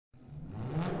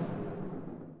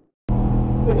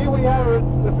So here we are at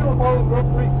the Phillip Island Grand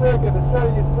Prix circuit,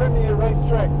 Australia's premier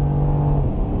racetrack.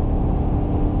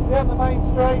 Down the main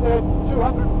straight at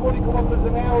 240 kilometres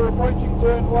an hour, approaching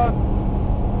turn 1.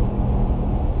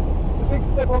 It's a big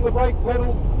step on the brake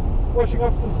pedal, washing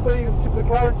off some speed and tip the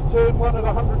car into turn 1 at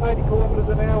 180 kilometres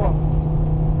an hour.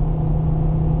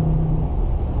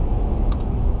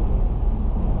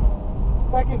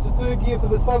 Back into third gear for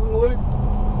the southern loop.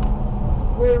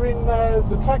 We're in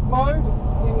the track mode,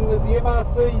 in the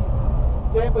MRC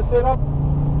damper setup.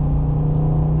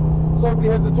 So we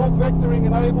have the torque vectoring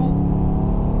enabled,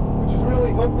 which is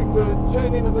really helping the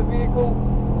turn in of the vehicle.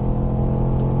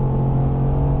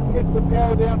 It gets the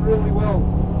power down really well.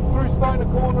 Through Stoner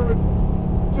Corner at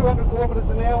 200 kilometres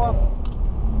an hour.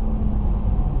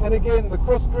 And again, the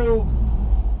cross-drilled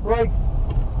brakes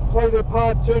play their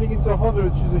part turning into Honda,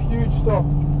 which is a huge stop.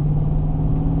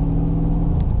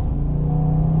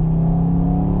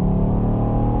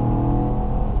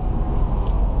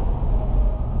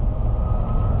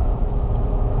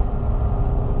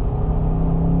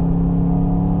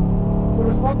 The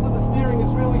response of the steering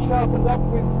is really sharpened up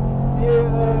with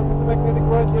the magnetic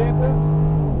ride dampers.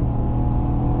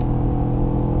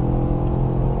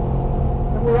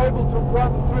 And we're able to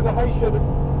run through the hay shed at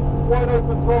wide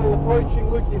open throttle, approaching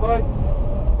Lukey heights,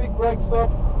 big brake stop,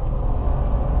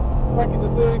 back into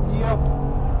third gear.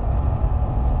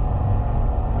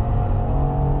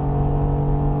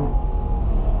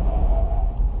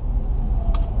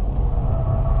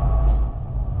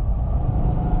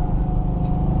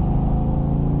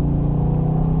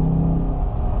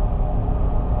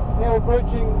 Now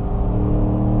approaching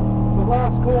the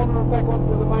last corner and back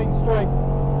onto the main straight.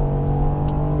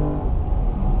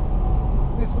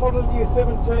 This model year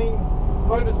 17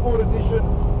 Motorsport Edition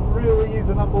really is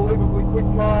an unbelievably quick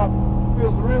car.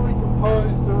 Feels really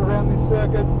composed around this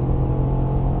circuit.